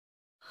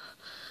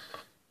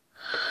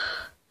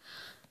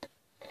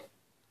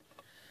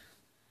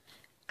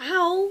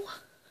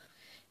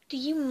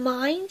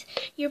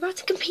You're about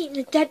to compete in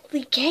a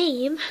deadly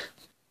game,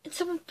 and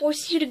someone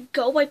forces you to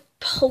go by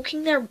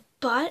poking their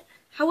butt?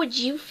 How would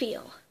you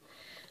feel?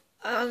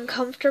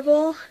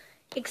 Uncomfortable?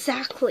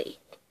 Exactly.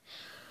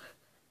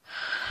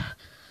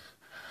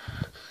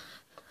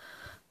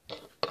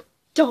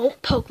 Don't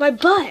poke my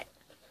butt!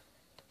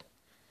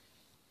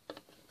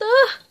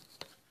 Ugh.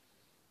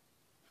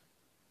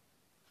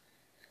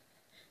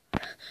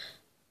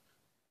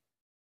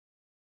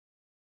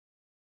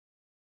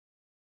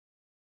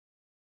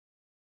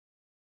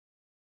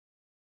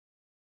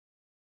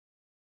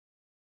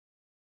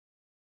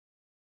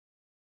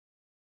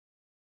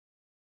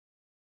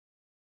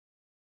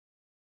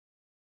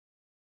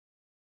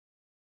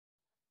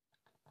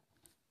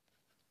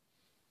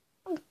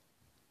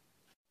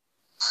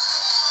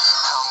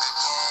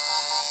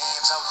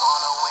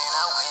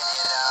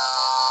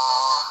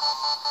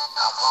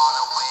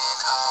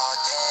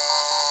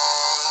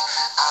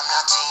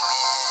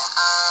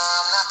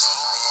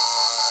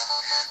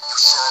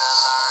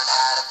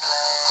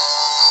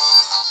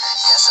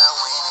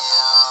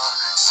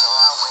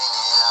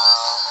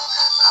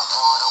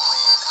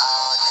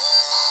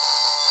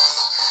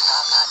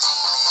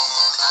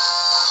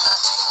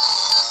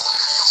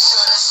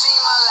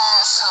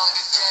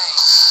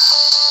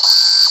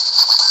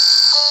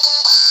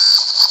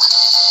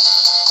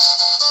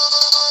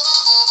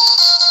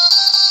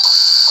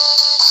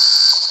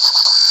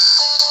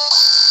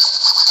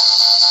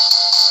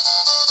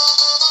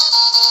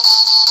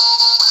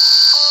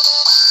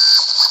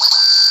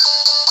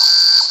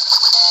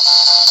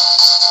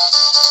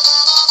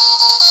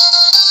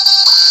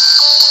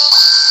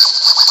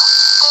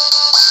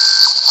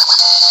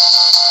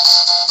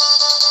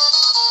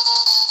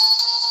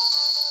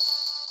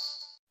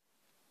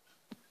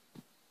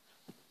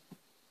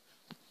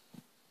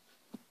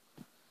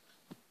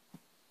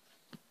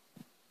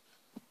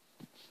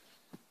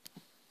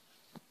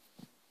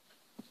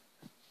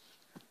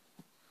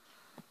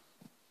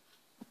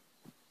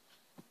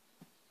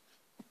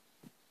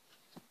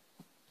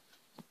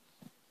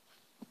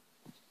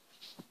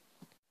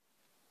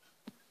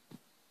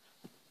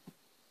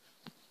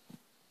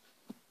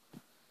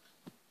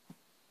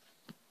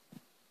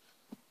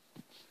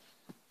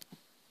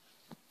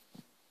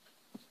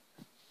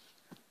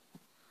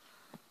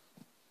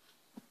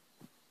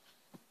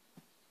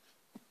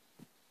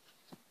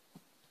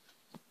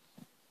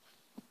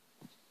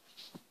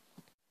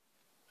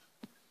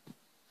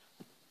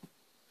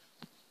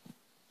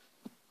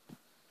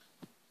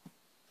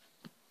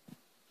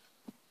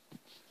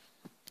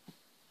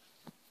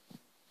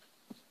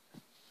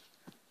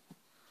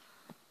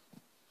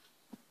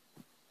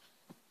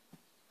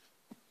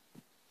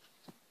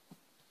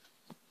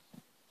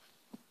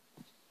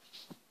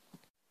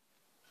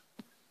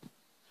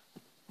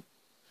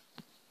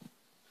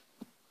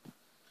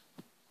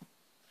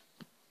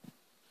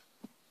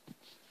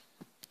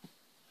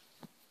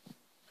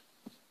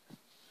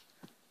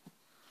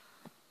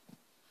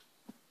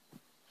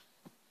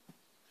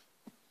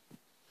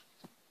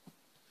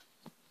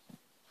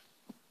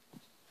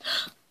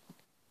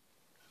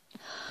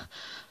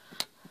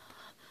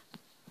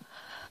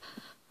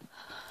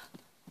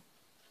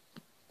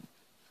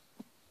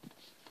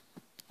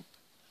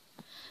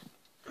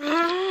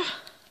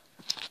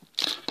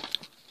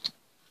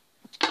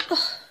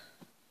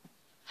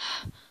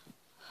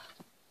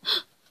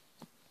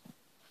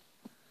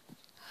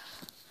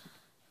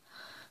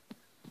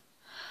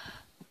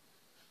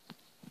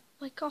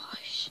 My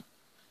gosh.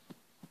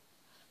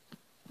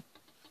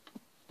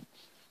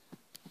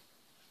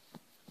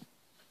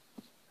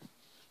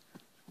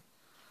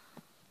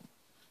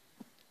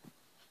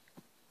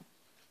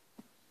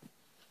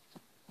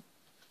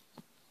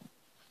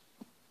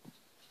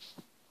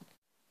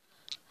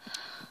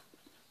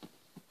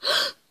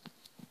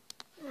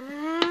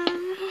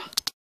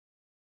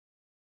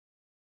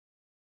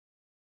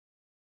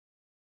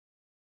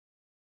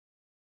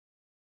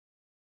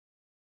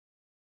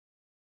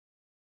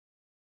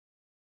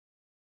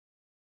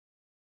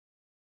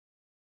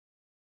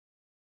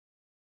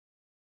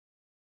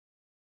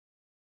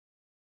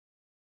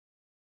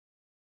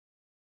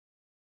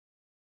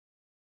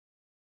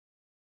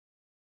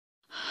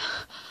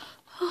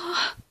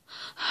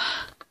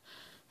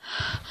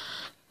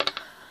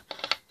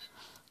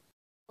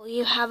 Well,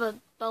 you have a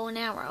bow and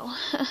arrow.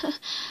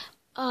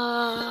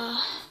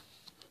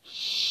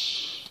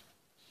 Shh.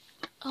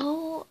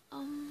 Oh,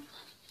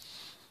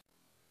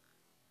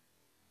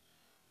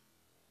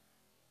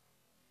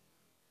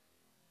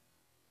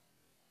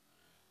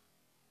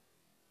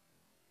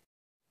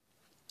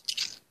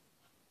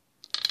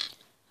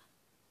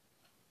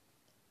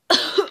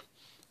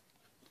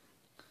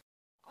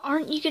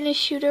 Aren't you gonna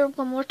shoot her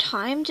one more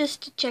time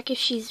just to check if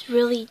she's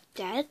really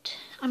dead?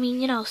 I mean,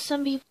 you know,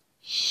 some people...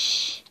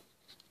 Shh.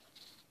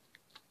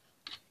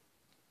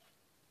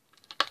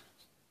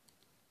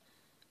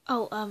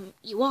 Oh,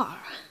 you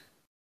are.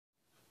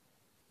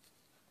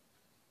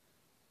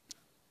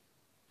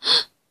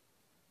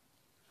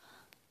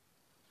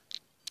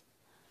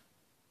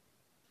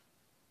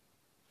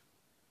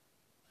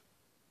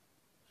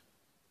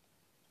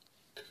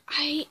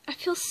 I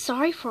feel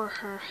sorry for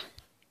her.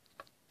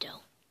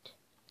 Don't.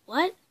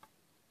 What?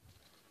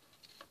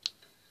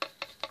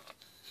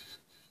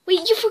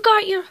 Wait, you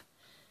forgot your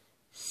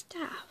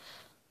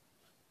staff.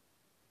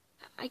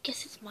 I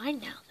guess it's mine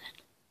now then.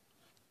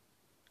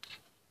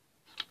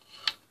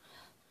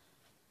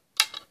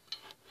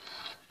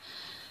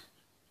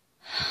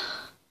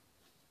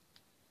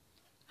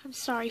 I'm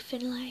sorry,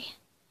 Finlay.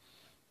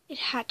 It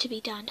had to be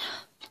done.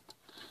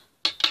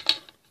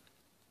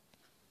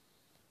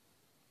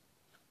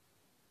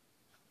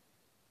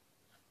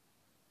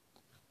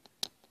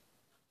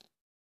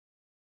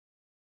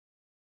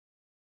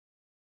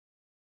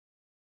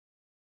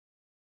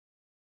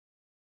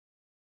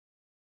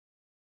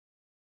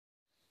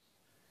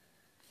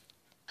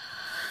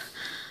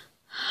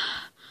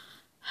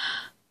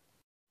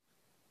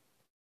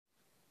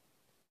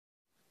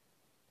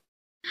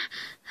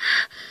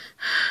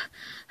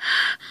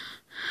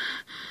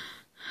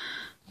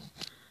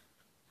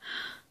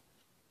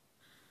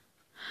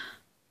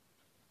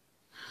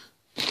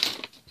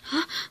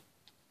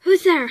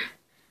 Who's there?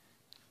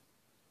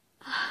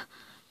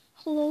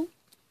 Hello?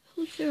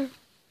 Who's there?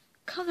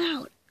 Come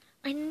out.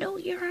 I know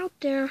you're out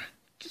there.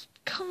 Just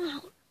come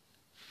out.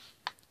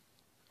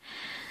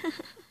 I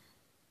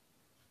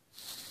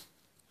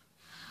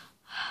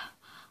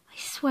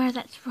swear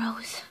that's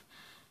Rose.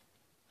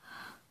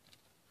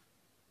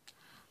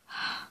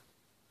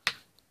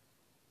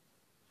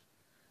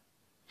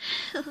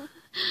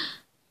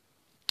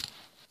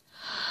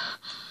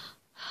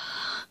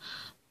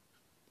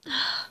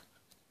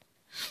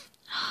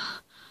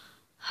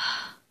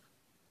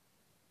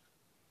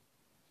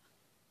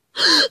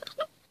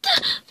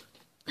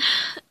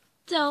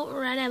 Don't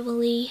run,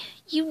 Emily.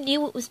 You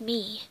knew it was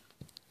me.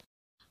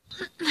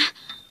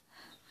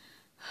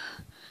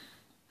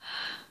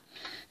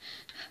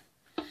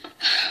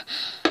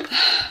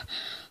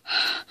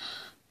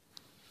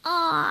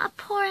 Aw,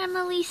 poor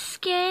Emily's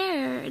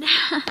scared.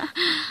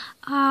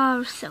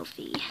 Oh,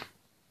 Sophie.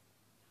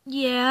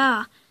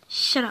 Yeah.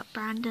 Shut up,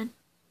 Brandon.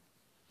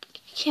 I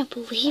can't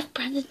believe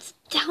Brandon's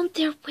down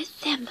there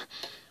with them.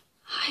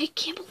 I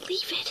can't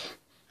believe it.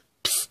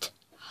 Psst.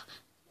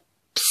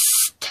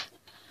 Psst.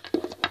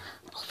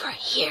 Over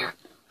here.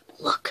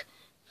 Look.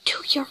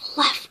 To your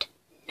left,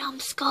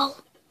 numbskull.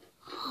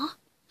 Huh?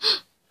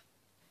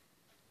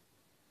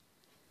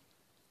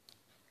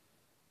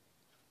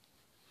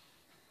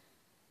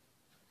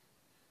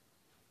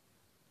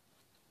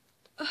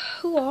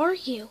 Who are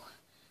you?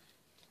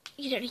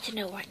 You don't need to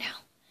know right now.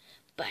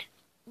 But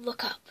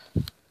look up.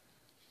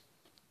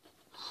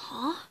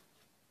 Huh?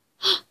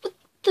 What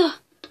the?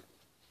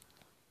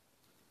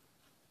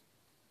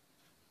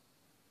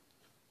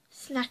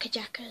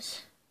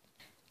 Snackerjackers.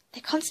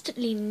 They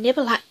constantly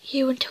nibble at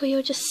you until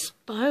you're just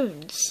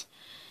bones.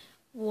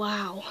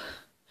 Wow.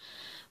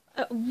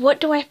 What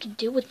do I have to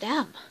do with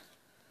them?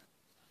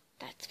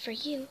 That's for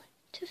you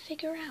to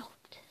figure out.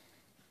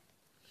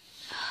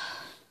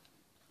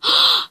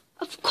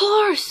 Of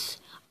course!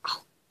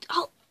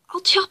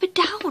 I'll chop it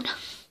down.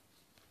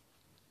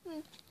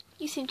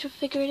 You seem to have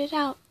figured it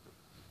out.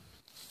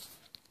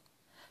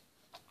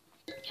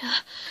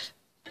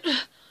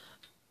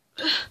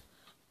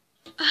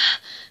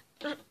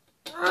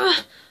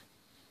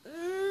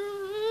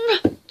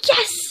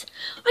 Yes!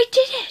 I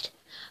did it!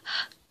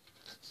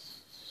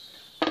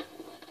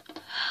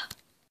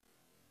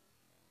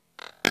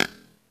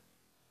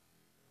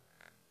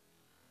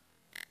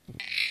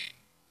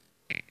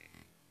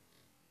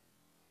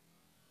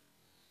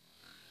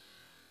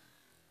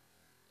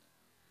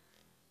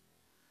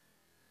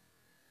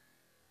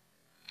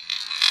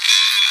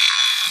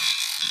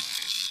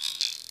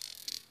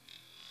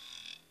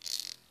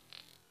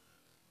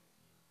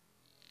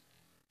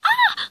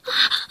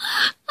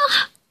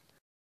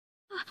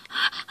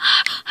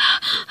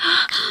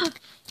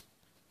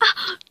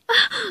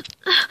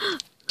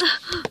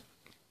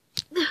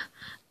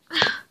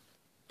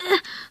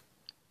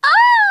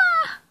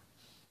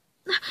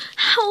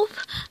 Help!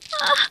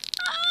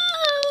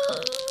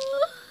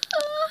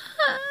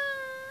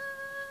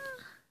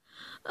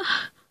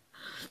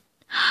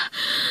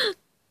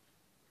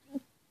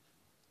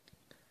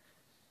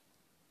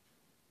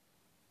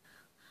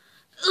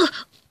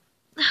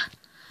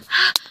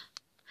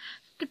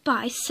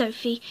 Goodbye,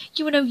 Sophie.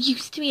 You were no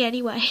use to me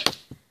anyway.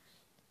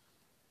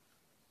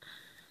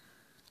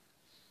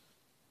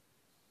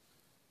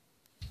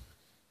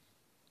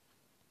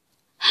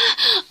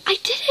 I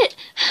did it!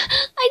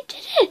 I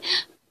did it!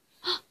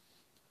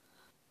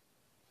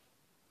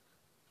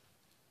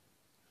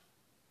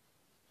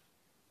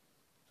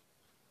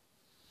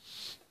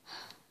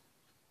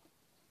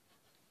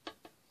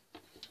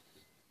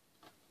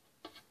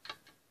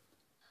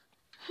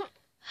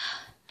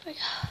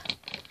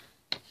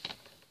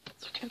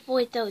 You can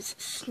avoid those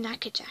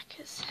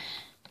snackerjackers.